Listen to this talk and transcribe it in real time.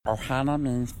Ohana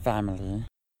means family.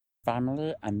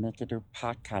 Family and Make It Do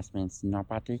podcast means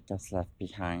nobody gets left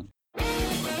behind.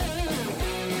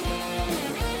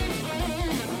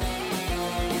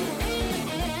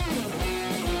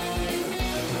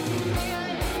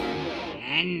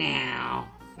 And now,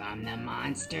 from the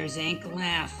Monsters Inc.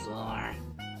 laugh floor,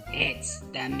 it's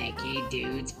the Mickey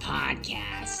Dudes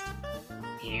Podcast.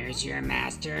 Here's your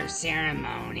master of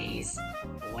ceremonies,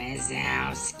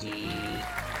 Wazowski.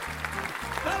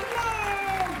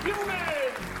 Hello,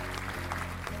 humans!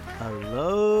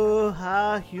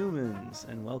 Aloha, humans,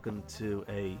 and welcome to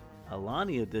a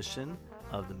Aulani edition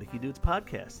of the Mickey Dudes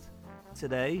Podcast.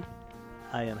 Today,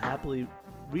 I am happily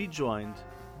rejoined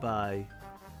by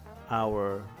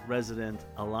our resident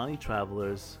Aulani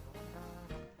travelers,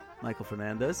 Michael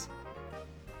Fernandez.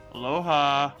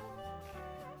 Aloha!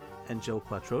 And Joe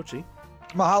Quattrochi.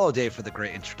 Mahalo, Dave, for the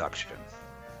great introduction.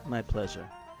 My pleasure.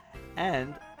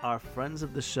 And our friends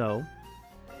of the show,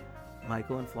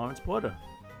 Michael and Florence Porter.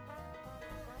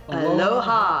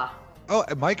 Aloha! Oh,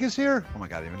 and Mike is here? Oh my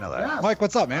God, I didn't even know that. Yeah. Mike,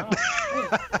 what's up, man?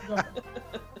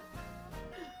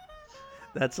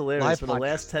 That's hilarious. For the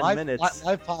last 10 minutes.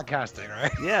 Live podcasting,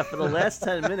 right? Yeah, for the last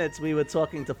 10 minutes, we were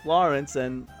talking to Florence,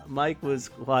 and Mike was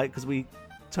quiet because we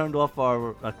turned off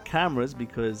our cameras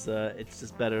because it's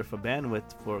just better for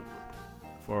bandwidth for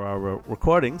our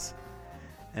recordings.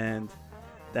 And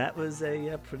that was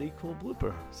a pretty cool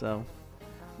blooper. So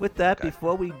with that, Okay.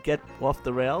 Before we get off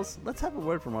the rails, let's have a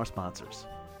word from our sponsors.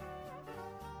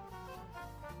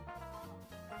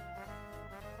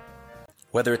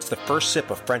 Whether it's the first sip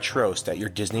of French roast at your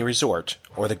Disney resort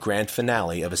or the grand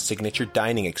finale of a signature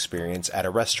dining experience at a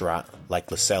restaurant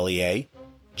like Le Cellier,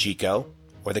 Chico,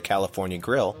 or the California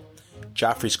Grill,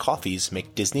 Joffrey's coffees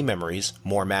make Disney memories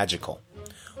more magical.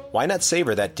 Why not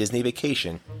savor that Disney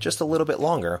vacation just a little bit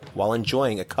longer while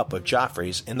enjoying a cup of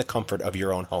Joffrey's in the comfort of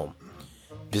your own home?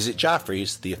 Visit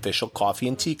Joffrey's, the official coffee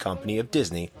and tea company of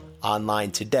Disney,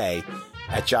 online today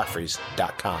at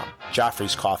joffreys.com.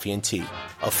 Joffrey's Coffee and Tea,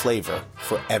 a flavor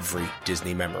for every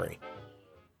Disney memory.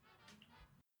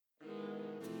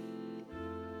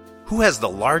 Who has the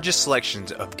largest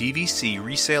selections of DVC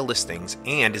resale listings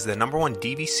and is the #1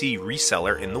 DVC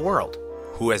reseller in the world?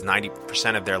 Who has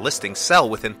 90% of their listings sell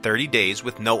within 30 days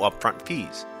with no upfront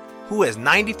fees? Who has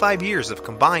 95 years of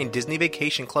combined Disney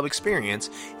Vacation Club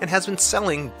experience and has been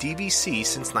selling DVC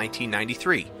since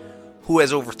 1993? Who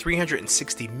has over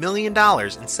 $360 million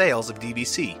in sales of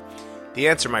DVC? The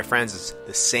answer, my friends, is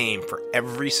the same for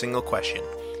every single question.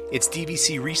 It's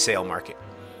DVC Resale Market.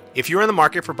 If you're in the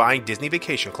market for buying Disney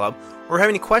Vacation Club or have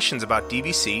any questions about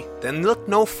DVC, then look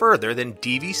no further than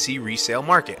DVC Resale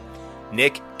Market.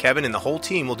 Nick, Kevin, and the whole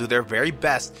team will do their very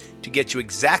best to get you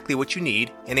exactly what you need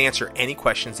and answer any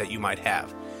questions that you might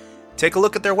have. Take a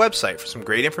look at their website for some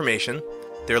great information,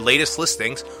 their latest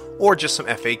listings, or just some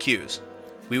FAQs.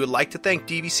 We would like to thank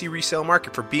DVC Resale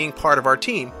Market for being part of our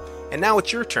team, and now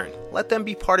it's your turn. Let them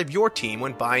be part of your team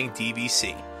when buying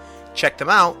DVC. Check them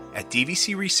out at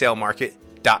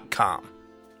dvcresalemarket.com.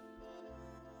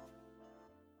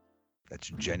 That's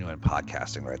genuine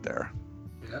podcasting right there.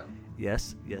 Yeah.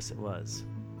 Yes, it was.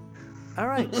 All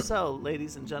right, so,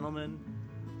 ladies and gentlemen,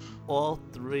 all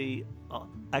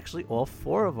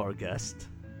four of our guests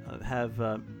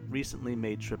have recently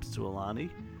made trips to Aulani.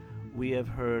 We have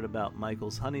heard about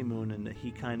Michael's honeymoon, and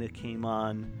he kind of came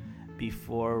on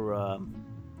before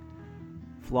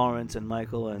Florence and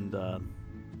Michael and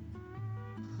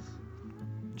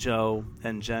Joe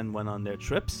and Jen went on their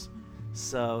trips.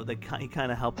 So he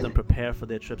kind of helped them prepare for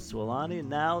their trips to Aulani,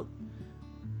 and now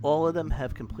all of them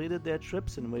have completed their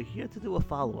trips, and we're here to do a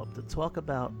follow-up to talk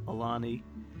about Aulani.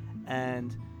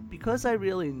 And because I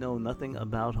really know nothing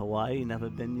about Hawaii, never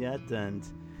been yet, and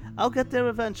I'll get there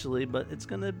eventually, but it's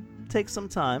going to take some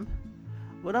time.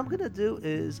 What I'm going to do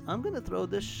is I'm going to throw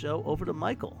this show over to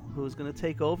Michael, who's going to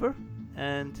take over,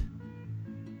 and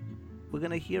we're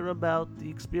going to hear about the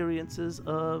experiences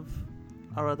of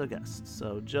our other guests.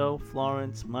 So Joe,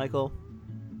 Florence, Michael,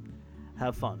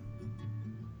 have fun.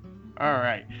 All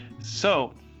right.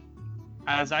 So,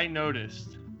 as I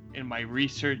noticed in my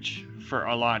research for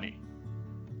Aulani,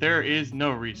 there is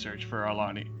no research for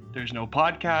Aulani. There's no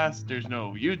podcast, there's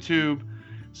no YouTube.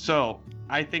 So,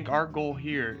 I think our goal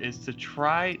here is to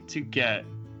try to get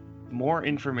more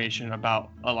information about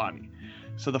Aulani.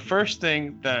 So, the first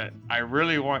thing that I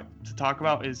really want to talk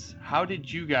about is how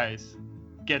did you guys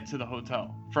get to the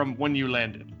hotel from when you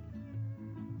landed?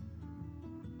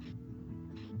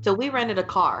 So we rented a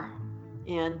car,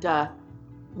 and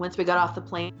once we got off the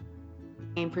plane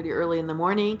pretty early in the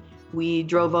morning, we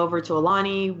drove over to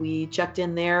Aulani. We checked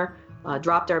in there,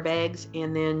 dropped our bags,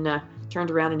 and then turned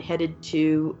around and headed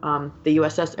to the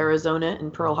USS Arizona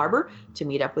in Pearl Harbor to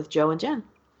meet up with Joe and Jen.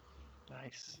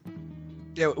 Nice.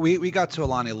 Yeah, we got to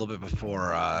Aulani a little bit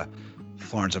before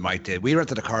Florence and Mike did. We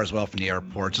rented a car as well from the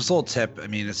airport. Just a little tip. I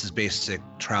mean, this is basic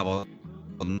travel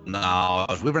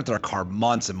knowledge. We rented our car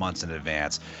months and months in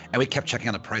advance, and we kept checking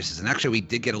on the prices. And actually, we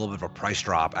did get a little bit of a price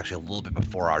drop actually a little bit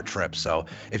before our trip. So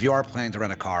if you are planning to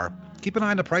rent a car, keep an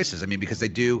eye on the prices. I mean, because they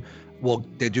do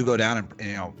go down, and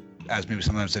you know, as maybe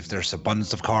sometimes if there's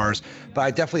abundance of cars. But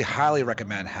I definitely highly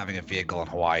recommend having a vehicle in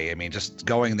Hawaii. I mean, just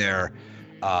going there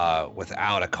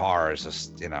without a car is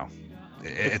just, you know,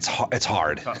 it's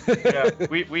hard. Yeah,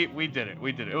 we did it.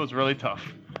 We did it. It was really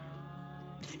tough.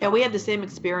 Yeah, we had the same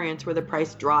experience where the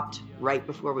price dropped right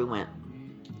before we went.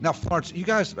 Now, Florence, you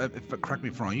guys, correct me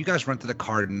if I'm wrong, you guys rented a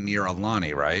car near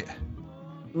Aulani, right?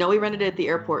 No, we rented it at the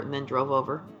airport and then drove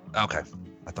over. Okay.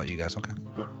 I thought you guys,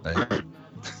 okay.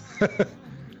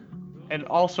 And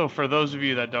also, for those of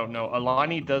you that don't know,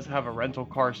 Aulani does have a rental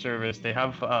car service. They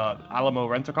have Alamo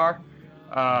Rent-A-Car.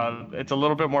 It's a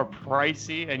little bit more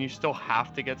pricey, and you still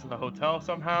have to get to the hotel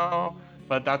somehow.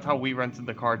 But that's how we rented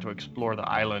the car to explore the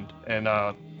island. And,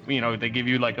 you know, they give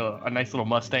you like a nice little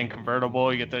Mustang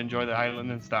convertible. You get to enjoy the island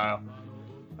in style.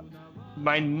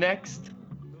 My next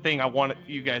thing I want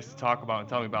you guys to talk about and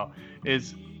tell me about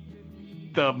is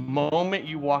the moment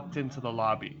you walked into the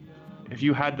lobby. If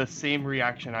you had the same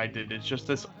reaction I did, it's just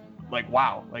this, like,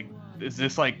 wow, like, is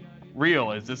this like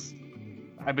real? Is this,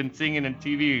 I've been seeing it in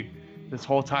TV this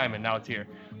whole time and now it's here.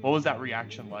 What was that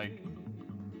reaction like?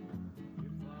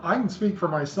 I can speak for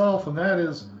myself, and that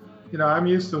is, you know, I'm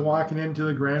used to walking into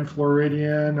the Grand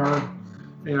Floridian or,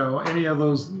 you know, any of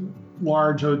those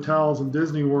large hotels in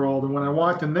Disney World. And when I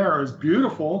walked in there, it was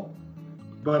beautiful,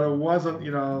 but it wasn't,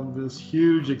 you know, this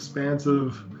huge,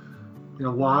 expansive, you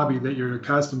know, lobby that you're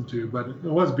accustomed to, but it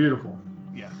was beautiful.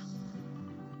 Yeah.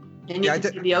 And you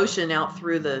could see the ocean out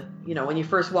through the, you know, when you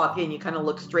first walk in, you kind of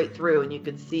look straight through and you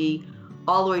could see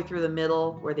all the way through the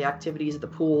middle where the activities, the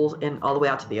pools, and all the way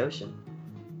out to the ocean.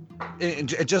 And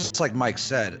just like Mike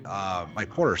said, Mike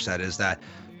Porter said, is that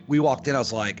we walked in, I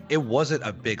was like, it wasn't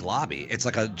a big lobby. It's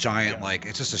like a giant, like,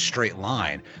 it's just a straight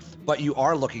line. But you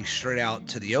are looking straight out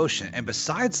to the ocean. And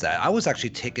besides that, I was actually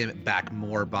taken back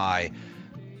more by,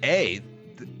 when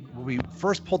we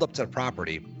first pulled up to the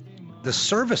property, the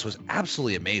service was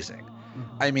absolutely amazing.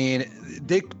 I mean,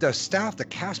 the staff, the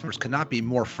cast members could not be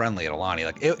more friendly at Aulani.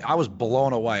 Like, I was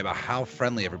blown away about how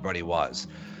friendly everybody was.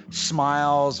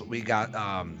 Smiles. We got,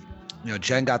 you know,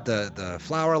 Jen got the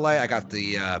flower light. I got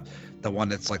the one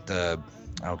that's like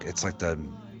it's like the,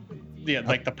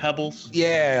 like the pebbles.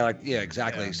 Yeah,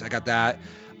 exactly. Yeah. So I got that.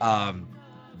 And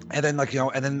then, like, you know,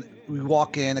 and then we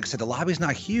walk in. Like I said, the lobby's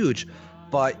not huge,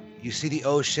 but you see the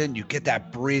ocean, you get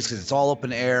that breeze because it's all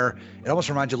open air. It almost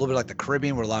reminds you a little bit like the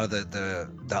Caribbean, where a lot of the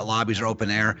lobbies are open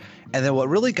air. And then what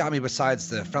really got me, besides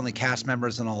the friendly cast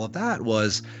members and all of that,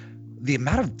 was the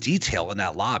amount of detail in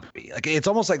that lobby. Like, it's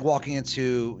almost like walking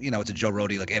into, you know, it's a Joe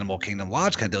Rohde, like Animal Kingdom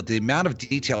Lodge kind of deal. The amount of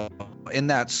detail in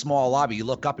that small lobby, you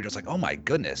look up, you're just like, oh my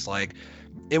goodness. Like,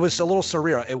 it was a little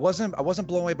surreal. I wasn't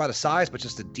blown away by the size, but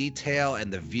just the detail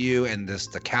and the view and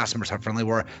the cast members, how friendly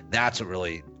were. That's what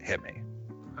really hit me.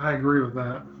 I agree with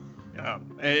that. Yeah,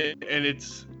 and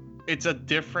it's a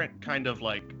different kind of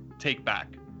like take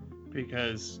back,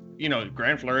 because, you know,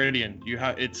 Grand Floridian,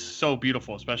 it's so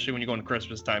beautiful, especially when you go in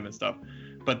Christmas time and stuff.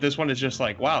 But this one is just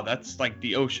like, wow, that's like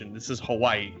the ocean. This is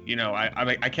Hawaii. You know,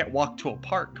 I can't walk to a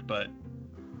park, but,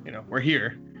 you know, we're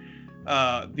here.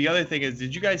 The other thing is,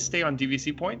 did you guys stay on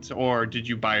DVC points, or did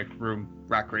you buy room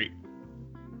rack rate?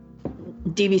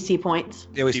 DVC points.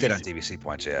 Yeah, we stayed on DVC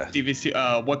points, yeah.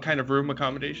 DVC, what kind of room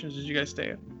accommodations did you guys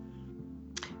stay in?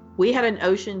 We had an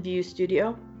ocean view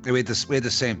studio. We had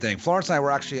the same thing. Florence and I were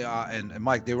actually, and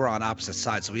Mike, they were on opposite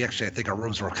sides. So we actually, I think our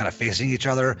rooms were kind of facing each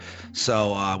other.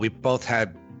 So we both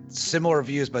had similar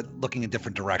views, but looking in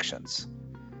different directions.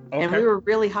 Okay. And we were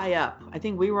really high up. I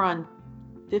think we were on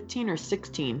 15 or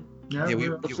 16. Yeah,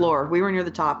 the floor. We were near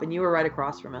the top, and you were right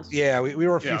across from us. Yeah, we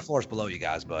were a few floors below you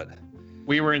guys, but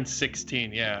we were in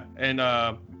 16, yeah. And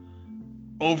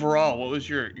overall, what was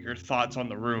your thoughts on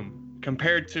the room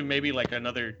compared to maybe like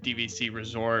another DVC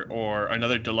resort or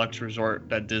another deluxe resort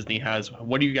that Disney has?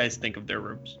 What do you guys think of their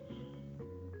rooms?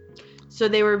 So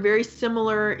they were very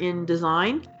similar in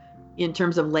design, in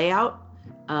terms of layout.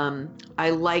 I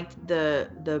liked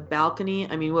the balcony.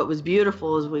 I mean, what was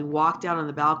beautiful is we walked out on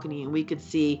the balcony and we could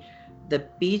see the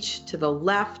beach to the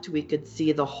left. We could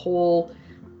see the whole,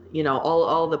 you know,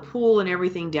 all the pool and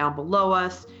everything down below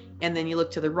us. And then you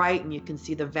look to the right and you can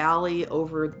see the valley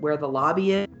over where the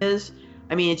lobby is.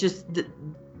 I mean, it's just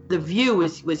the view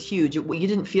was huge. You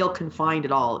didn't feel confined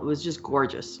at all. It was just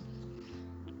gorgeous.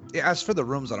 Yeah, as for the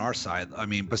rooms on our side, I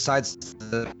mean, besides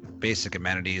the basic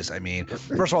amenities, I mean,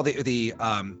 first of all, the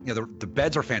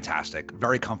beds are fantastic,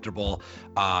 very comfortable.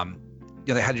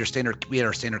 They had we had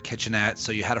our standard kitchenette,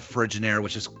 so you had a fridge in there,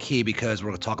 which is key because we're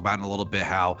going to talk about in a little bit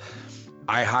how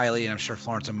I highly, and I'm sure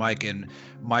Florence and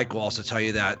Mike will also tell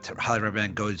you that to highly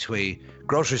recommend go to a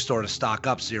grocery store to stock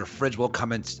up, so your fridge will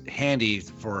come in handy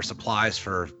for supplies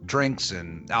for drinks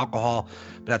and alcohol.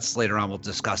 But that's later on, we'll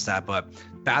discuss that. But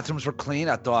bathrooms were clean.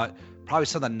 I thought probably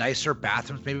some of the nicer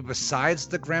bathrooms, maybe besides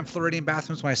the Grand Floridian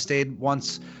bathrooms when I stayed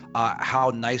once,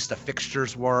 how nice the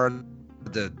fixtures were,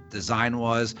 the design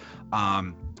was.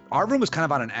 Our room was kind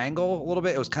of on an angle a little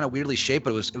bit. It was kind of weirdly shaped,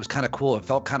 but it was kind of cool. It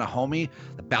felt kind of homey.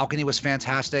 The balcony was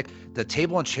fantastic. The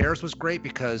table and chairs was great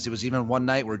because it was even one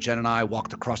night where Jen and I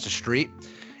walked across the street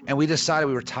and we decided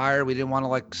we were tired. We didn't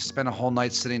want to spend a whole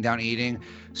night sitting down eating.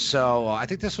 So I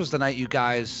think this was the night you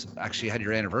guys actually had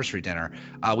your anniversary dinner.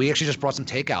 We actually just brought some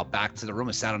takeout back to the room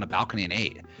and sat on the balcony and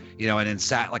ate, and then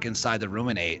sat inside the room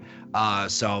and ate.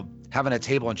 So having a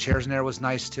table and chairs in there was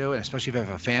nice too. And especially if you have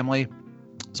a family,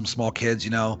 some small kids,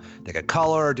 they could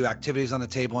color, do activities on the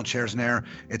table and chairs in there.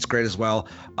 It's great as well.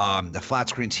 The flat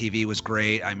screen TV was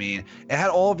great. I mean, it had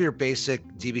all of your basic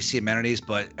DVC amenities,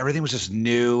 but everything was just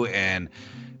new and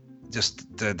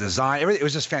just the design, everything, it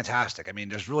was just fantastic. I mean,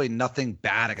 there's really nothing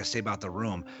bad I can say about the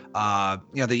room.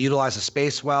 They utilized the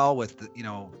space well with,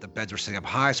 the beds were sitting up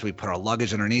high, so we put our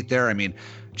luggage underneath there. I mean,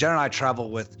 Jen and I travel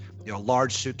with,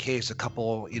 large suitcase, a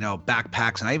couple,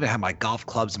 backpacks, and I even had my golf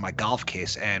clubs in my golf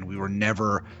case, and we were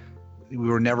never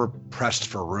pressed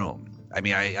for room. I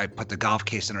mean, I put the golf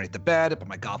case underneath the bed, I put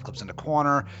my golf clubs in the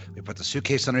corner, we put the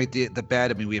suitcase underneath the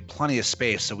bed. I mean, we had plenty of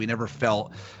space, so we never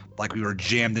felt like we were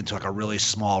jammed into a really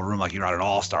small room, like you're at an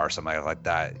All-Star or something like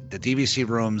that. The DVC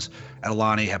rooms at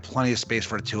Aulani had plenty of space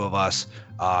for the two of us.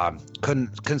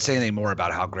 Couldn't say anything more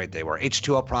about how great they were.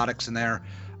 H2O products in there,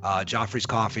 Joffrey's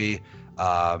coffee,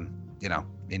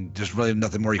 and there's really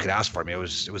nothing more you could ask for. I mean, it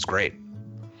was great.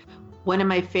 One of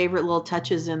my favorite little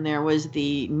touches in there was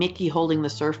the Mickey holding the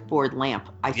surfboard lamp.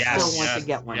 I still want to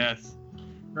get one. Yes,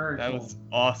 Very that cool. was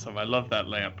awesome. I love that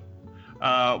lamp.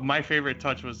 My favorite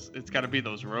touch it's got to be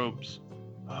those robes.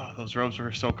 Oh, those robes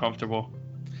were so comfortable.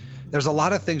 There's a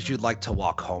lot of things you'd like to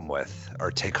walk home with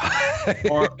or take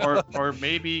home. or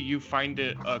maybe you find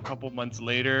it a couple months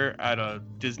later at a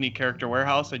Disney character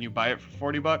warehouse and you buy it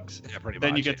for $40. Yeah, pretty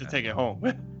then much, you get to take it home.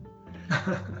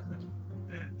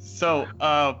 So,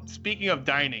 speaking of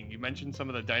dining, you mentioned some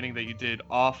of the dining that you did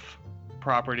off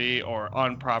property or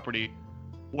on property.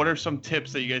 What are some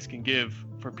tips that you guys can give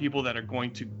for people that are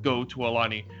going to go to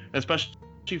Aulani, especially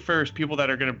first people that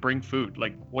are going to bring food?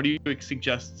 Like, what do you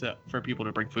suggest for people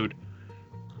to bring food?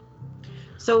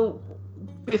 So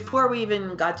before we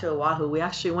even got to Oahu, we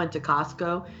actually went to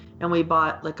Costco and we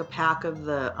bought a pack of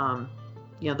the,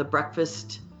 the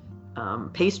breakfast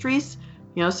pastries.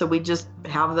 So we just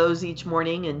have those each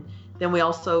morning, and then we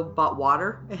also bought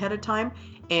water ahead of time.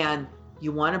 And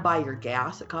you want to buy your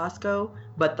gas at Costco,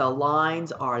 but the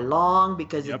lines are long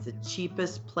because it's the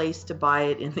cheapest place to buy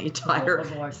it in the entire It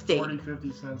was like state. 40,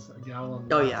 50 cents a gallon.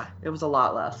 Oh yeah, it was a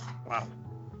lot less. Wow.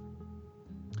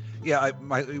 Yeah,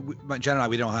 my Jen and I,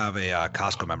 we don't have a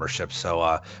Costco membership,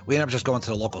 so we ended up just going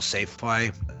to the local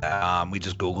Safeway. We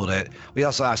just Googled it. We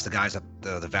also asked the guys at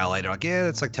the valet. They're like, yeah,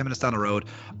 it's like 10 minutes down the road.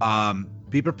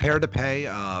 Be prepared to pay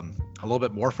a little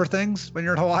bit more for things when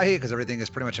you're in Hawaii because everything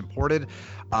is pretty much imported.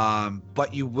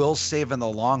 But you will save in the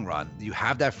long run. You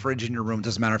have that fridge in your room. It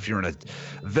doesn't matter if you're in a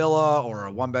villa or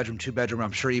a 1-bedroom, 2-bedroom.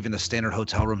 I'm sure even the standard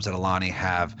hotel rooms at Aulani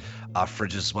have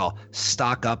fridges as well.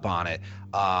 Stock up on it.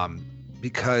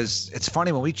 Because it's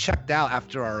funny, when we checked out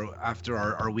after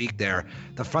our week there,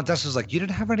 the front desk was like, you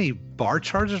didn't have any bar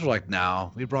charges? We're like,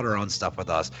 no, we brought our own stuff with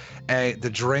us. And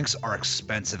the drinks are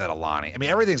expensive at Aulani. I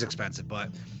mean, everything's expensive, but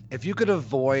if you could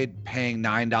avoid paying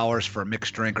 $9 for a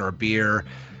mixed drink or a beer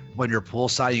when you're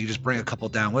poolside, you can just bring a couple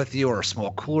down with you or a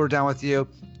small cooler down with you.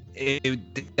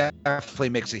 It definitely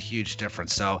makes a huge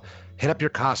difference. So hit up your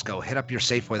Costco, hit up your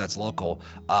Safeway that's local,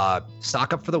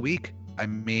 stock up for the week. I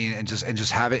mean, and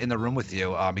just have it in the room with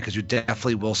you because you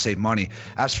definitely will save money.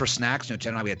 As for snacks, Jen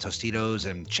and I, we had Tostitos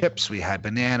and chips. We had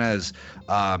bananas,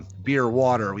 beer,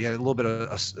 water. We had a little bit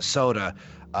of soda,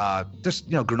 just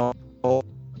granola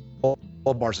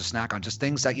bars to snack on. Just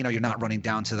things that you're not running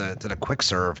down to the quick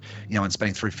serve, and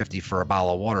spending $3.50 for a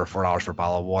bottle of water, $4 for a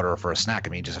bottle of water for a snack.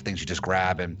 I mean, just things you just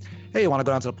grab and hey, you want to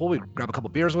go down to the pool? We grab a couple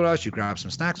beers with us. You grab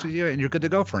some snacks with you, and you're good to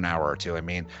go for an hour or two. I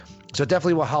mean, so it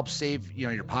definitely will help save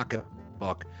your pocketbook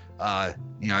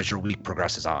as your week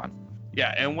progresses on.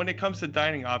 Yeah, and when it comes to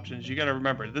dining options, you got to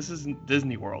remember this isn't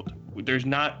Disney World. There's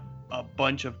not a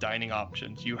bunch of dining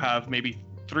options. You have maybe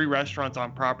 3 restaurants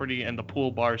on property, and the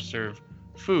pool bars serve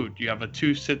food. You have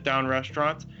 2 sit-down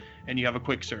restaurants, and you have a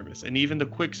quick service. And even the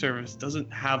quick service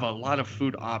doesn't have a lot of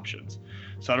food options.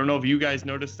 So I don't know if you guys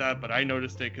noticed that, but I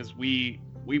noticed it because we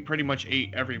pretty much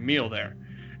ate every meal there.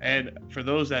 And for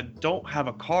those that don't have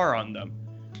a car on them,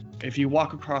 if you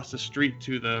walk across the street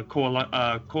to the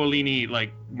Aulani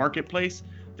like marketplace,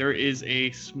 there is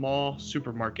a small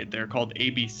supermarket there called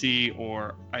ABC,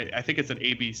 or I think it's an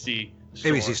ABC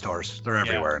store. ABC stores, they're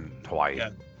everywhere in Hawaii. Yeah,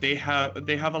 they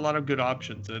have a lot of good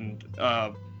options, and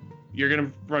you're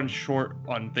gonna run short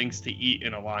on things to eat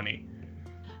in Aulani.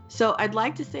 So I'd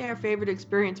like to say our favorite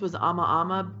experience was Ama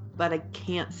Ama, but I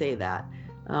can't say that.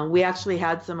 We actually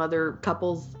had some other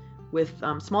couples with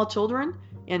small children,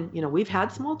 and we've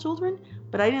had small children,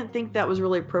 but I didn't think that was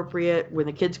really appropriate when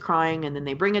the kid's crying and then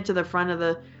they bring it to the front of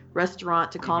the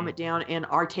restaurant to calm it down, and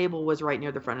our table was right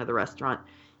near the front of the restaurant.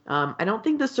 I don't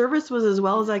think the service was as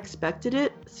well as I expected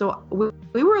it, so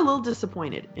we were a little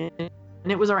disappointed, and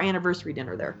it was our anniversary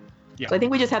dinner there. Yeah. So I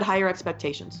think we just had higher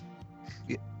expectations.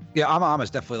 Yeah, Ama Ama is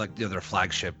definitely like their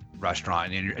flagship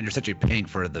restaurant, and you're essentially paying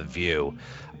for the view.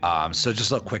 So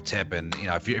just a little quick tip, and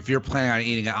if you're planning on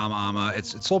eating at Ama Ama,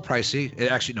 it's a little pricey.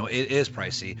 It is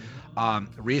pricey.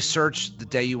 Research the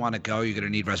day you want to go. You're going to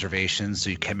need reservations, so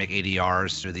you can make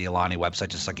ADRs through the Aulani website,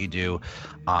 just like you do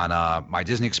on My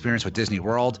Disney Experience with Disney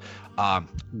World.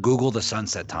 Google the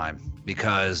sunset time,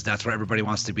 because that's where everybody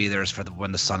wants to be there, is for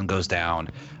when the sun goes down.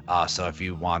 So if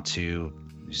you want to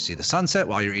see the sunset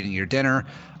while you're eating your dinner,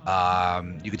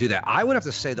 you could do that. I would have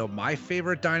to say, though, my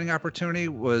favorite dining opportunity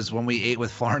was when we ate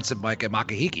with Florence and Mike at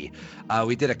Makahiki.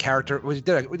 We did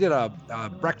a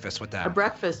breakfast with them. A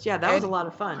breakfast, yeah, that was a lot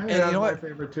of fun. Yeah, that was my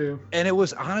favorite too. And it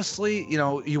was honestly,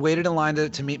 you waited in line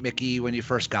to meet Mickey when you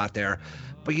first got there,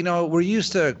 but we're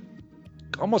used to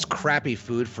almost crappy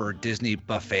food for Disney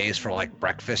buffets for like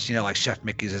breakfast. Like Chef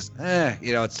Mickey's is,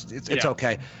 it's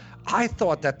okay. I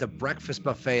thought that the breakfast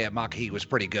buffet at Makahiki was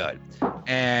pretty good.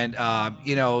 And, and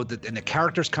the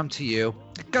characters come to you.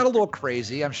 It got a little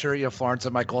crazy. I'm sure, Florence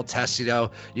and Michael will test, you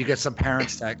get some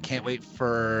parents that can't wait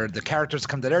for the characters to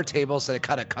come to their table, so they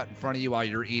kind of cut in front of you while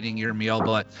you're eating your meal.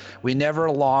 But we never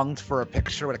longed for a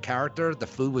picture with a character. The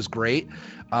food was great.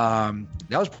 That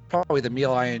was probably the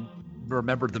meal I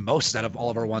remembered the most out of all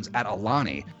of our ones at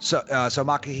Aulani. So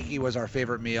Makahiki was our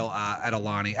favorite meal at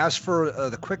Aulani. As for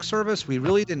the quick service, we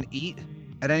really didn't eat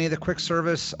at any of the quick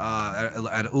service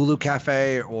at Ulu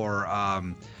Cafe or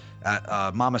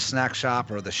at Mama's Snack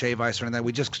Shop or the Shave Ice or anything.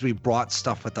 Because we brought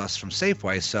stuff with us from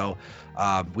Safeway. So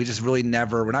we just really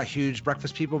we're not huge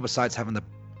breakfast people, besides having the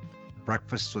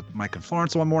breakfast with Mike and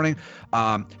Florence one morning.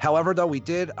 However, though, we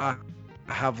did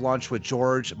have lunch with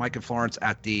George, Mike, and Florence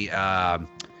at the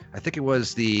I think it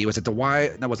was the that wasn't the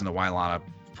Wailana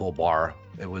pool bar.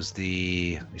 It was let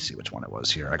me see which one it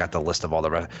was here. I got the list of all the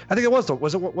rest. I think it was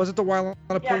was it the Wailana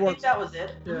pool bar? Yeah, I think that was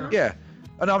it. Yeah.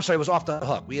 Oh, no, I'm sorry. It was Off the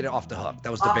Hook. We ate it Off the Hook.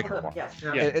 That was the bigger one. Yes.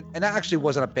 Yeah. And that actually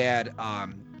wasn't a bad.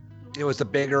 It was the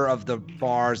bigger of the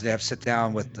bars. They have sit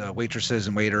down with waitresses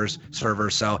and waiters,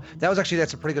 servers. So that's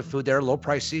a pretty good food there. A little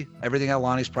pricey. Everything at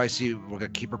Aulani's pricey. We're gonna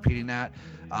keep repeating that.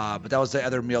 But that was the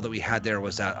other meal that we had there,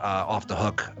 was that Off the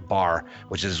Hook bar,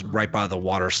 which is right by the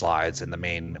water slides in the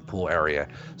main pool area.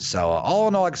 So all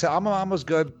in all, like I said, Mom was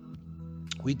good.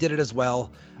 We did it as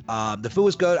well. The food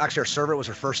was good. Actually, our server, was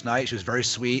her first night. She was very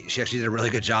sweet. She actually did a really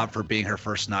good job for being her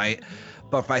first night.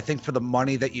 But I think for the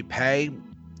money that you pay,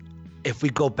 if we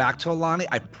go back to Aulani,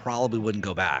 I probably wouldn't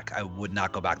go back. I would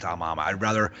not go back to Amama. I'd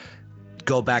rather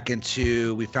go back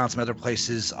we found some other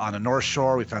places on the North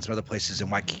Shore. We found some other places in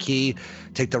Waikiki,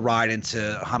 take the ride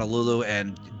into Honolulu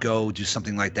and go do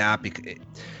something like that. Because,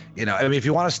 if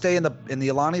you want to stay in the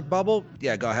Aulani bubble,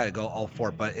 yeah, go ahead and go all for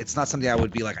it. But it's not something I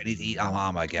would be like, I need to eat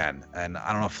Alama again. And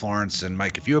I don't know if Florence and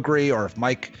Mike, if you agree, or if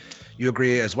Mike, you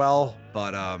agree as well.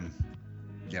 But, I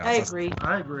agree.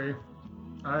 I agree.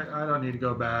 I don't need to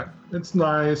go back. It's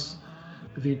nice.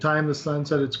 If you time the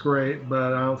sunset, it's great,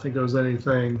 but I don't think it was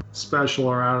anything special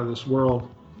or out of this world.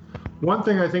 One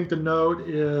thing I think to note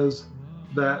is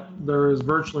that there is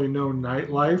virtually no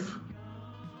nightlife.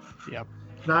 Yep.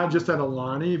 Not just at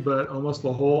Aulani, but almost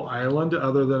the whole island,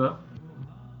 other than,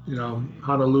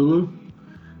 Honolulu.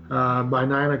 By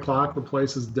 9 o'clock, the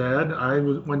place is dead. I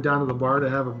went down to the bar to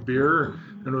have a beer,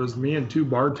 and it was me and 2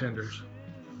 bartenders.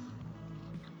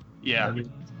 Yeah. I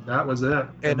mean, that was it.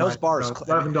 And those bars,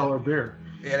 $11 beer.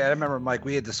 Yeah, I remember, Mike,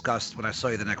 we had discussed when I saw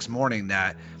you the next morning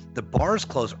that the bars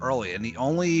close early, and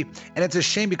it's a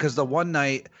shame because the one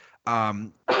night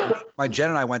My Jen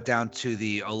and I went down to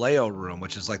the Oleo room,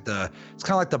 which is like it's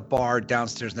kind of like the bar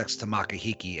downstairs next to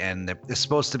Makahiki. And it's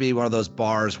supposed to be one of those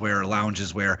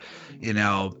lounges where,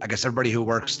 I guess everybody who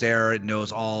works there knows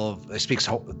speaks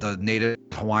the native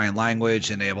Hawaiian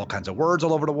language, and they have all kinds of words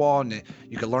all over the wall, and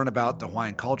you can learn about the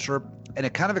Hawaiian culture. And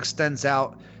it kind of extends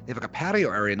out. They have like a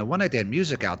patio area, and the one night they had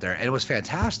music out there, and it was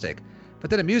fantastic. But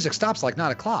then the music stops like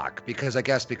 9:00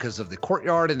 because of the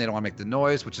courtyard, and they don't want to make the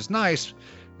noise, which is nice.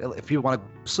 If you want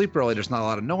to sleep early, there's not a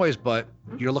lot of noise, but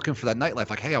you're looking for that nightlife.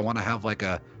 Like, hey, I want to have like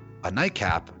a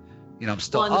nightcap. I'm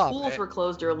still and up. the pools were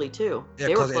closed early too. Yeah,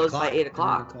 they were closed by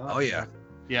 8:00. Oh yeah.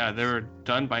 Yeah, they were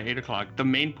done by 8:00. The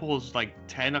main pool is like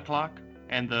 10:00,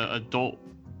 and the adult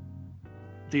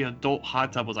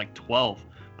hot tub was like 12.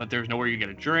 But there's nowhere you get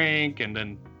a drink, and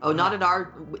then. Oh, not at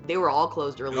they were all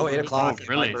closed early. Oh, 8:00. Oh,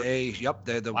 really?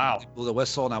 Wow. They blew the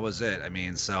whistle, and that was it. I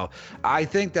mean, so I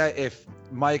think that if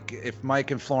Mike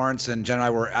and Florence and Jen and I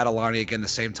were at Aulani again the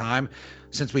same time,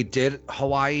 since we did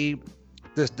Hawaii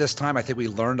this time, I think we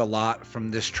learned a lot from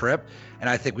this trip, and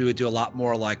I think we would do a lot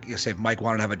more. Like, say if Mike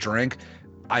wanted to have a drink,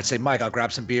 I'd say, Mike, I'll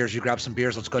grab some beers, you grab some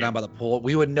beers, let's go down by the pool.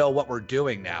 We would know what we're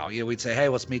doing now. We'd say, hey,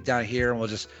 let's meet down here,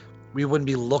 and we wouldn't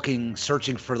be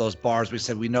searching for those bars. We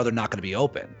said, we know they're not going to be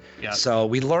open. Yeah. So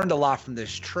we learned a lot from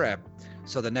this trip.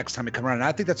 So the next time we come around, and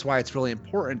I think that's why it's really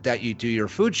important that you do your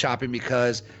food shopping,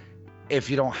 because if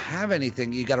you don't have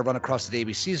anything, you got to run across to the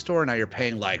ABC store. Now you're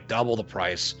paying like double the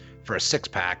price for a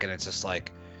 6-pack. And it's just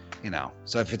like,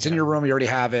 so if it's in your room, you already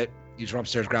have it. You just run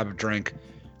upstairs, grab a drink,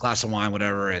 glass of wine,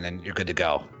 whatever, and then you're good to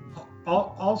go.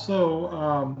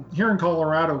 Also, here in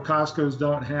Colorado, Costco's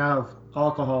don't have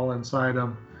alcohol inside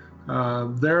them.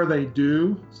 There they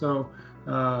do. So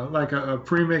like a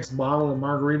pre-mixed bottle of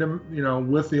margarita,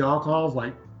 with the alcohol is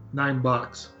like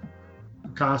 $9.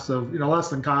 Cost of, less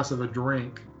than cost of a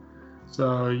drink.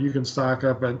 So you can stock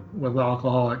up with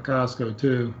alcohol at Costco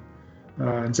too,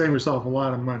 and save yourself a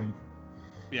lot of money.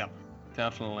 Yeah,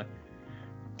 definitely.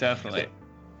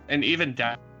 And even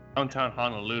downtown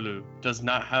Honolulu does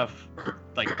not have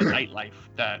like the nightlife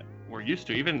that we're used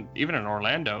to. Even in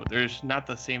Orlando, there's not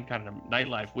the same kind of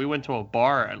nightlife. We went to a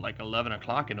bar at like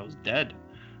 11:00 and it was dead.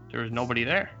 There was nobody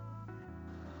there.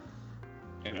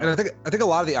 And I think a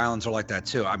lot of the islands are like that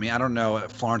too. I mean, I don't know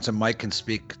if Florence and Mike can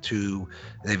speak to.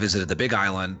 They visited the Big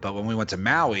Island, but when we went to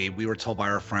Maui, we were told by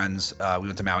our friends. We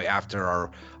went to Maui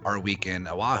after our week in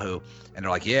Oahu, and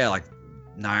they're like, yeah, like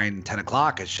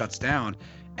 9-10:00 it shuts down,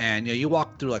 and you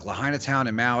walk through like Lahaina town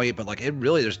in Maui, but like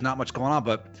there's not much going on.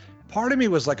 But part of me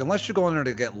was like, unless you're going there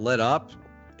to get lit up,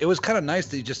 it was kind of nice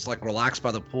that you just like relax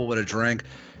by the pool with a drink.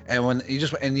 And you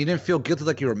didn't feel guilty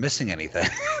like you were missing anything.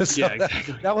 So yeah,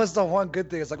 exactly. That was the one good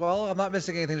thing. It's like, well, I'm not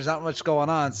missing anything. There's not much going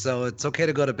on, so it's okay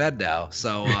to go to bed now.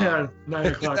 So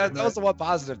that was the one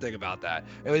positive thing about that.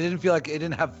 It didn't feel like it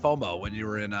didn't have FOMO when you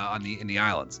were in the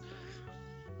islands.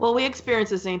 Well, we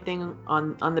experienced the same thing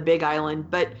on the Big Island,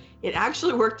 but it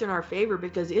actually worked in our favor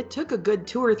because it took a good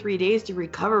 2 or 3 days to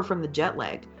recover from the jet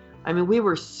lag. I mean, we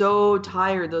were so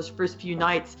tired those first few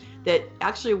nights that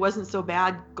actually it wasn't so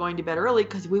bad going to bed early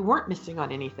because we weren't missing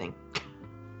on anything.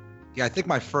 Yeah, I think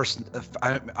my first,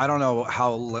 I don't know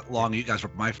how long you guys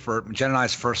were, Jen and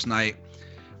I's first night,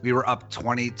 we were up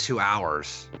 22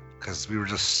 hours because we were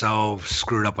just so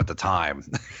screwed up with the time.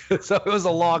 So it was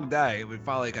a long day. We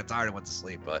finally got tired and went to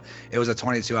sleep, but it was a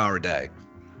 22-hour day.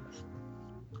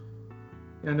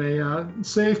 And a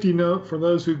safety note for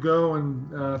those who go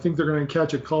and think they're going to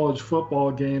catch a college football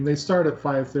game, they start at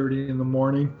 5:30 in the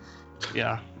morning.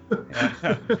 Yeah.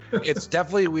 It's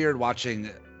definitely weird watching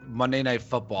Monday Night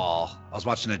Football. I was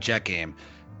watching a Jet game,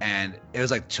 and it was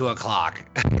like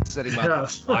 2:00. Sitting by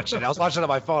watching. I was watching it on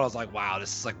my phone. I was like, "Wow,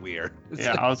 this is like weird."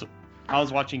 Yeah, I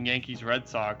was watching Yankees Red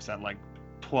Sox at like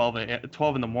 12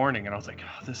 in the morning, and I was like,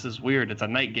 oh, "This is weird. It's a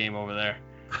night game over there."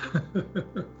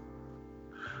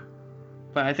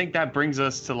 But I think that brings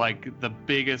us to like the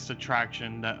biggest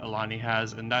attraction that Aulani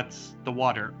has, and that's the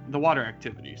water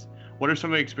activities. What are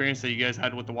some of the experiences that you guys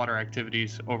had with the water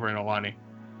activities over in Aulani?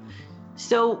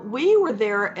 So we were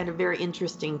there at a very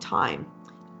interesting time.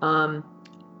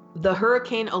 The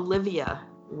Hurricane Olivia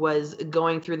was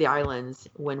going through the islands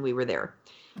when we were there,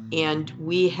 and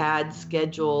we had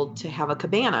scheduled to have a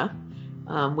cabana.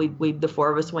 We the four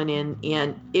of us went in,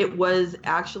 and it was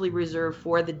actually reserved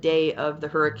for the day of the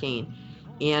hurricane.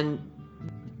 And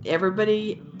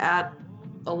everybody at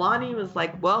Aulani was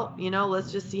like, well,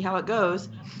 let's just see how it goes.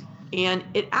 And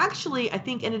it actually, I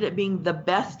think, ended up being the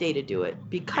best day to do it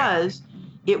because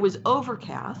it was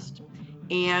overcast,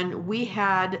 and we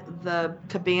had the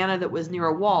cabana that was near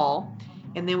a wall,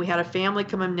 and then we had a family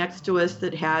come in next to us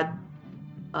that had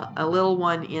a little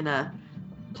one in a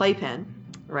playpen,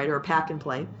 right, or a pack and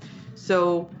play.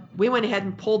 So we went ahead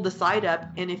and pulled the side up,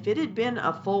 and if it had been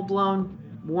a full-blown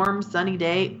warm sunny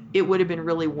day, it would have been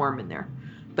really warm in there.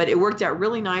 But it worked out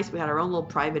really nice. We had our own little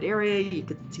private area. You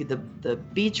could see the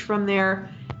beach from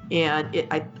there, and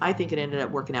I think it ended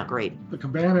up working out great. The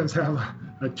cabanas have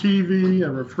a TV, a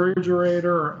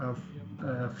refrigerator,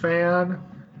 a fan.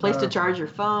 Place to charge your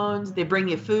phones. They bring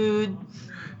you food.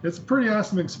 It's a pretty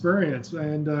awesome experience,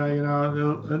 and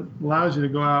it allows you to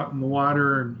go out in the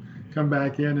water and come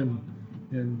back in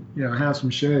and have some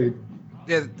shade.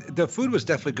 Yeah, the food was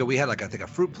definitely good. We had I think a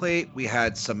fruit plate. We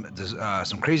had some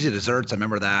crazy desserts. I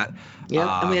remember that.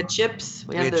 Yeah, and we had chips.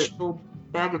 We had the little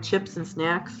bag of chips and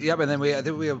snacks. Yep, and then we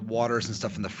have waters and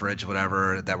stuff in the fridge,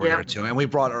 whatever that were there too. And we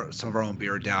brought some of our own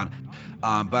beer down.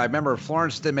 But I remember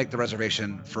Florence did make the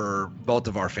reservation for both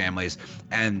of our families,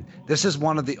 and this is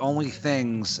one of the only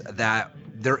things that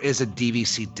there is a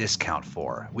DVC discount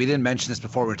for. We didn't mention this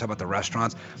before. We were talking about the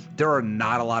restaurants. There are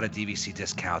not a lot of DVC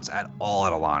discounts at all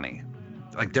at Aulani.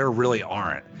 Like, there really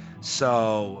aren't.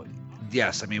 So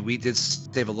yes, I mean, we did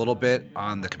save a little bit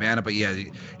on the cabana, but yeah,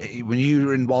 when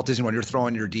you're in Walt Disney World, you're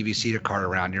throwing your DVC card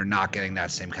around, you're not getting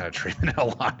that same kind of treatment a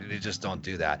lot. They just don't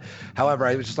do that. However,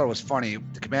 I just thought it was funny.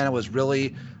 The cabana was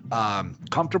really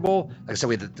comfortable. Like I said,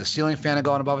 we had the ceiling fan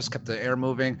going above us, kept the air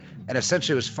moving, and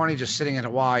essentially it was funny just sitting in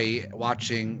Hawaii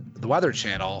watching the Weather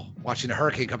Channel, watching a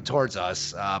hurricane come towards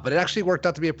us. But it actually worked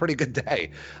out to be a pretty good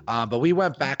day. But we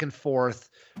went back and forth,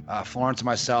 Florence and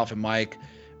myself and Mike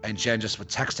and Jen just were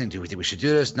texting, do we think we should do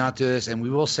this, not do this? And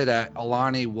we will say that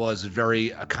Aulani was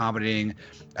very accommodating.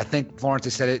 I think Florence,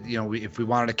 they said it, if we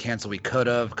wanted to cancel, we could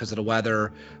have because of the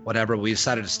weather, whatever. We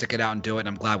decided to stick it out and do it, and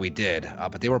I'm glad we did.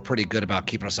 But they were pretty good about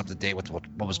keeping us up to date with what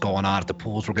was going on, if the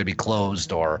pools were going to be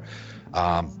closed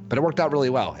but it worked out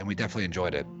really well, and we definitely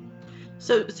enjoyed it.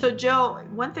 So Joe,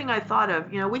 one thing I thought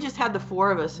of, we just had the four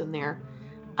of us in there.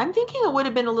 I'm thinking it would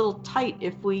have been a little tight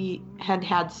if we had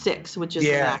 6, which is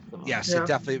the maximum. Yes, it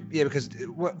definitely, because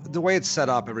the way it's set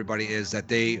up, everybody, is that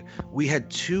we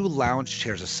had 2 lounge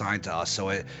chairs assigned to us. So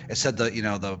it said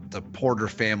the Porter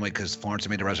family, because Florence had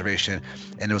made a reservation,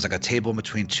 and it was like a table in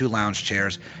between 2 lounge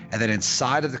chairs, and then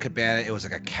inside of the cabana it was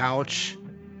like a couch.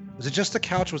 Was it just a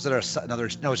couch? Was there another?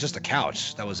 No, it was just a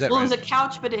couch. That was it. Well, right? it was a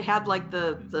couch, but it had like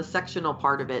the sectional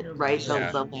part of it, right?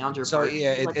 The lounger so, part.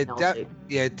 So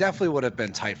it definitely would have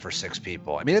been tight for 6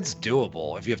 people. I mean, it's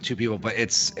doable if you have 2 people, but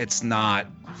it's not,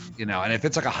 and if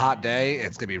it's like a hot day,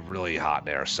 it's gonna be really hot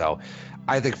there. So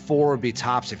I think 4 would be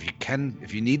tops. If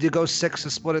you need to go 6 to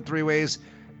split it 3 ways,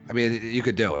 I mean, you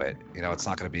could do it. It's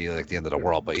not gonna be like the end of the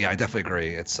world. But yeah, I definitely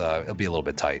agree. It'll be a little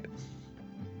bit tight.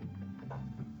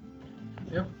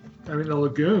 Yep. I mean, the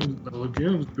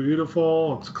lagoon's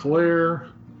beautiful. It's clear.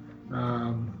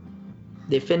 The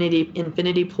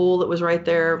infinity pool that was right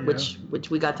there, which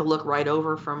we got to look right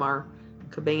over from our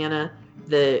cabana.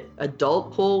 The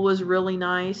adult pool was really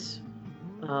nice.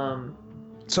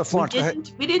 So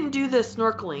Florence, we didn't do the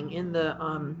snorkeling in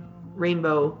the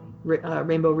Rainbow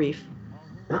Reef.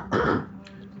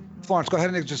 Florence, go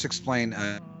ahead and just explain,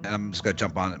 and I'm just going to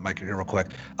jump on it, Mike, here real quick,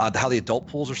 how the adult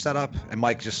pools are set up. And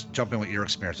Mike, just jump in with your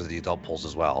experience with the adult pools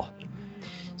as well.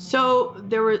 So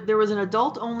there was an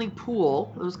adult-only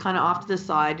pool. It was kind of off to the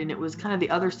side, and it was kind of the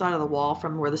other side of the wall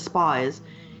from where the spa is.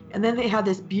 And then they had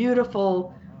this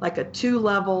beautiful, like a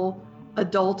 2-level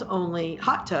adult-only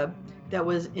hot tub that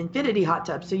was infinity hot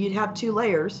tub. So you'd have 2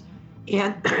 layers,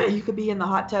 and you could be in the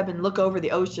hot tub and look over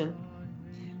the ocean.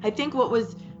 I think what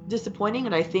was disappointing,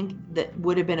 and I think that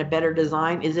would have been a better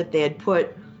design, is if they had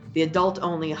put the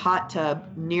adult-only hot tub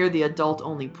near the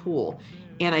adult-only pool.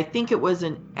 And I think it was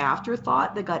an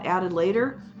afterthought that got added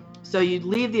later. So you'd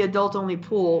leave the adult-only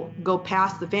pool, go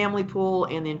past the family pool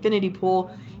and the infinity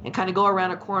pool, and kind of go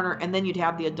around a corner, and then you'd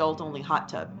have the adult-only hot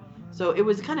tub. So it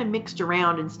was kind of mixed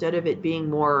around instead of it being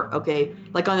more,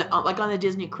 like on the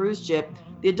Disney cruise ship,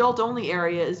 the adult-only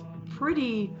area is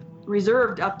pretty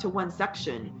reserved up to one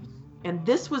section. And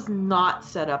this was not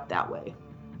set up that way.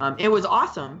 It was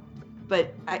awesome,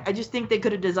 but I just think they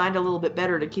could have designed a little bit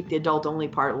better to keep the adult-only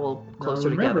part a little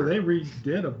closer together. together. Remember, they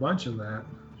redid a bunch of that.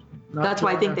 That's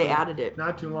why I think they added it.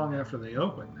 Not too long after they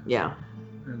opened. Yeah.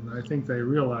 And I think they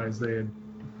realized they had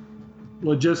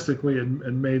logistically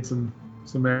and made some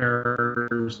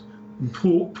errors in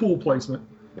pool placement.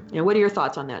 And what are your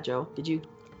thoughts on that, Joe? Did you?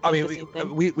 I mean,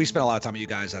 we spent a lot of time with you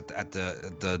guys at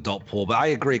the adult pool, but I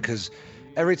agree, because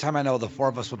every time I know the 4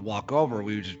 of us would walk over,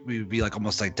 we would be like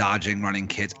almost like dodging running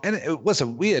kids. And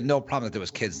listen, we had no problem that there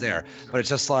was kids there, but it's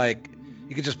just like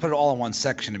you could just put it all in one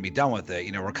section and be done with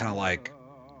it. We're kind of like,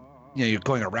 you're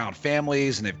going around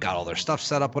families and they've got all their stuff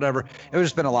set up, whatever. It would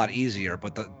just been a lot easier,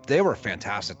 but they were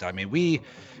fantastic though. I mean, me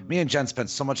and Jen spent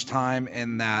so much time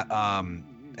in that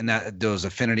those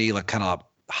affinity, like kind of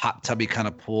hot tubby kind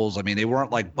of pools. I mean, they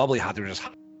weren't like bubbly hot, they were just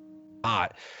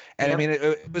hot. And Yep. I mean,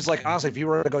 it was like, honestly, if you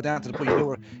were to go down to the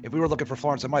pool, if we were looking for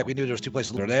Florence and Mike, we knew there was 2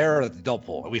 places. They're there or at the adult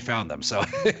pool, and we found them. So,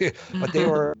 but they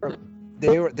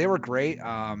were great.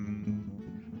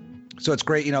 So it's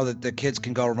great, that the kids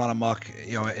can go run amok,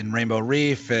 in Rainbow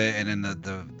Reef and in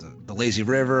the lazy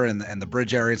river and the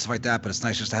bridge area and stuff like that. But it's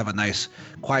nice just to have a nice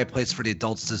quiet place for the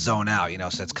adults to zone out,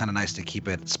 so it's kind of nice to keep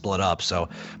it split up. So,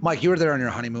 Mike, you were there on your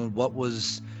honeymoon. What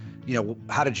was,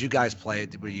 how did you guys play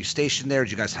it? Were you stationed there?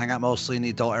 Did you guys hang out mostly in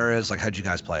the adult areas? Like, how'd you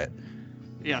guys play it?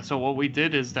 Yeah, so what we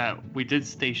did is that we did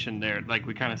station there. Like,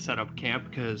 we kind of set up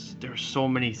camp because there's so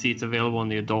many seats available in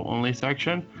the adult only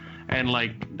section. And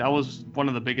like, that was one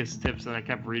of the biggest tips that I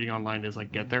kept reading online is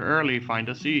like, get there early, find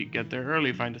a seat, get there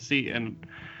early, find a seat. And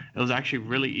it was actually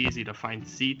really easy to find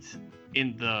seats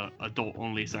in the adult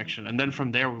only section. And then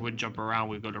from there, we would jump around.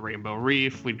 We'd go to Rainbow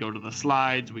Reef, we'd go to the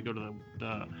slides, we'd go to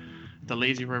the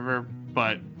lazy river.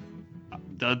 But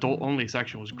the adult only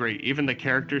section was great. Even the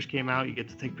characters came out. You get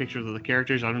to take pictures of the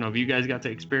characters. I don't know if you guys got to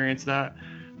experience that,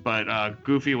 but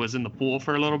Goofy was in the pool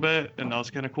for a little bit, and that was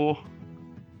kind of cool.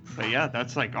 But yeah,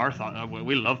 that's like our thought.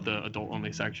 We love the adult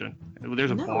only section.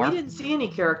 There's a bar. We didn't see any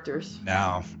characters.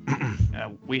 No.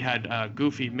 We had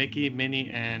Goofy, Mickey, Minnie,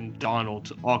 and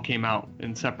Donald all came out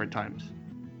in separate times.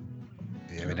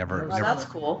 Yeah, we never. Well, that's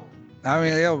cool. I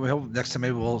mean, yeah, next time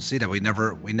maybe we'll see that. We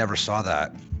never saw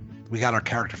that. We got our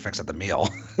character fix at the meal.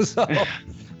 So,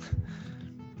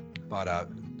 but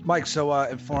Mike, so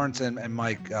and Florence and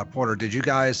Mike Porter, did you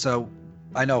guys? So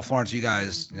I know Florence, you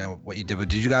guys, what you did, but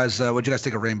did you guys? What did you guys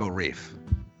think of Rainbow Reef?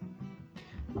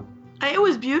 It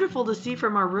was beautiful to see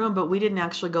from our room, but we didn't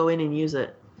actually go in and use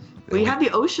it. We had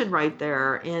the ocean right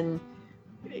there, and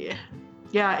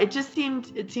yeah, it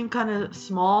seemed kind of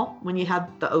small when you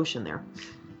had the ocean there.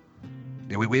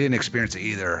 Yeah, we didn't experience it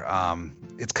either.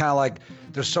 It's kind of like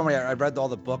there's so many. I read all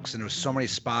the books, and there was so many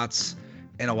spots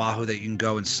in Oahu that you can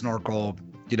go and snorkel.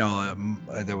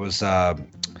 There was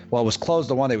it was closed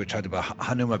the one day we tried to go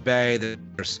Hanuma Bay.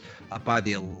 There's up by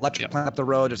the electric plant up the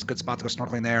road. There's a good spot to go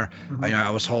snorkeling there. Mm-hmm. I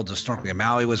was told the snorkeling in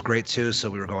Maui was great too, so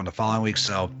we were going the following week.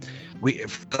 So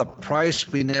for the price,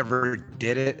 we never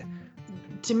did it.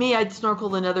 To me, I'd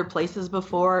snorkeled in other places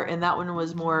before, and that one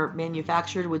was more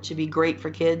manufactured, which would be great for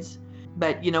kids.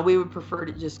 But we would prefer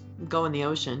to just go in the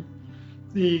ocean.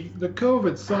 The cove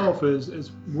itself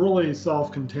is really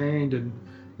self-contained, and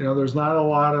there's not a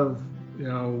lot of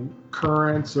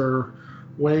currents or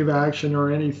wave action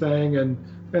or anything, and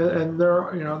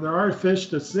there are fish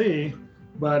to see,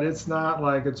 but it's not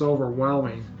like it's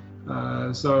overwhelming.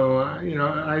 So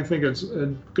I think it's a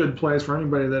good place for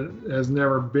anybody that has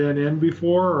never been in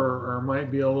before or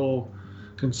might be a little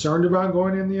concerned about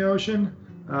going in the ocean.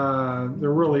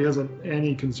 There really isn't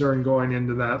any concern going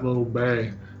into that little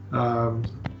bay.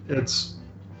 It's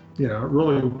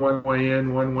really one way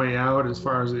in, one way out as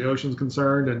far as the ocean's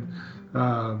concerned, and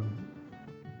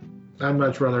I'd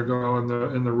much rather go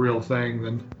in the real thing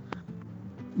than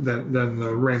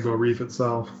the Rainbow Reef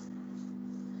itself.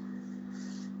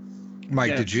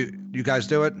 Mike, did you guys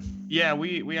do it? Yeah,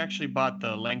 we actually bought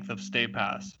the length of stay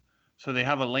pass. So they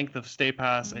have a length of stay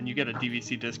pass, and you get a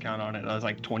DVC discount on it. That was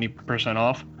like 20%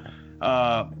 off.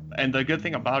 And the good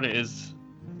thing about it is,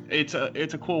 it's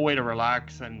a cool way to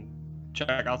relax and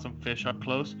check out some fish up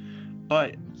close.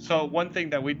 But so one thing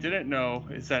that we didn't know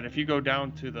is that if you go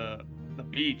down to the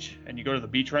beach and you go to the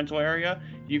beach rental area,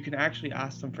 you can actually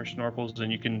ask them for snorkels,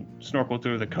 and you can snorkel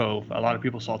through the cove. A lot of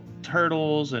people saw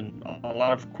turtles and a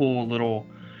lot of cool little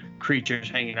creatures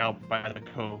hanging out by the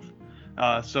cove.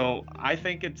 So I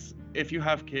think if you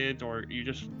have kids or you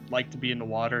just like to be in the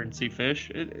water and see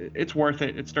fish, it's worth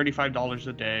it. It's $35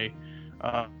 a day.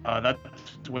 That's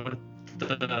with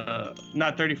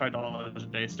not $35 a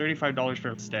day. It's $35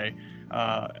 for a stay,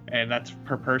 and that's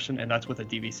per person, and that's with a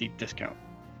DVC discount.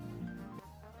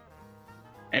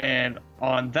 And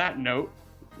on that note,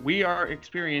 we are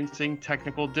experiencing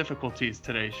technical difficulties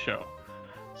today's show.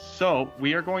 So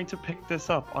we are going to pick this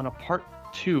up on a part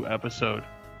 2 episode.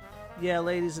 Yeah,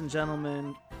 ladies and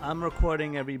gentlemen, I'm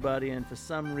recording everybody, and for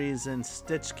some reason,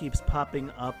 Stitch keeps popping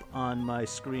up on my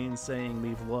screen saying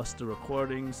we've lost the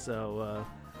recording, so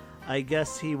I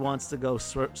guess he wants to go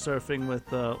surfing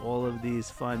with all of these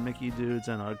fine Mickey dudes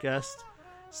and our guest.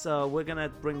 So we're going to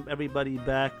bring everybody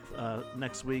back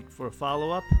next week for a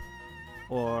follow-up,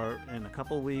 or in a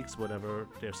couple weeks, whatever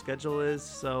their schedule is.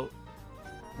 So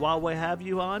while we have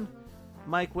you on,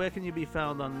 Mike, where can you be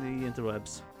found on the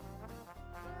interwebs?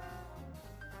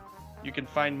 You can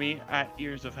find me at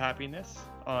Ears of Happiness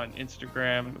on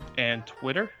Instagram and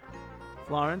Twitter.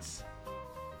 Florence?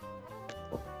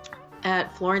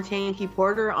 At Florence Hankey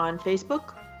Porter on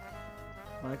Facebook.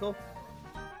 Michael?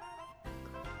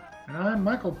 And I'm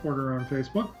Michael Porter on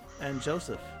Facebook. And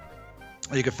Joseph?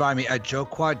 You can find me at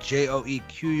Joequat,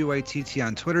 JoeQuatt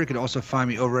on Twitter. You can also find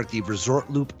me over at the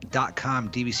resortloop.com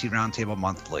DVC Roundtable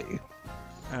Monthly.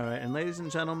 All right, and ladies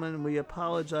and gentlemen, we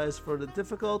apologize for the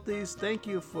difficulties. Thank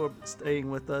you for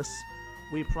staying with us.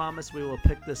 We promise we will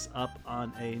pick this up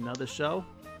on another show.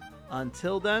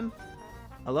 Until then,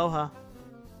 aloha.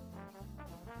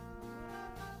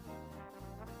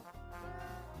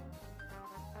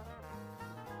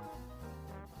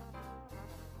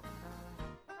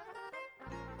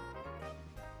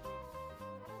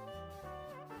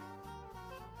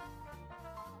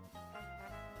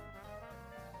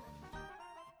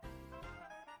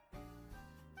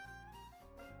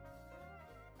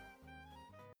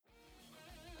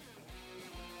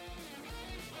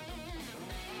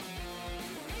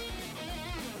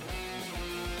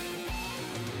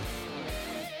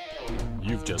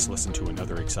 You've just listened to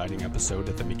another exciting episode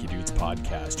of the Mickey Dudes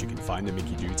Podcast. You can find the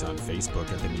Mickey Dudes on Facebook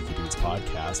at the Mickey Dudes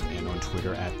Podcast and on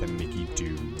Twitter at the Mickey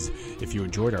Dudes. If you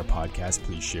enjoyed our podcast,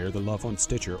 please share the love on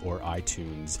Stitcher or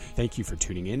iTunes. Thank you for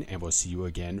tuning in, and we'll see you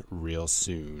again real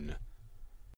soon.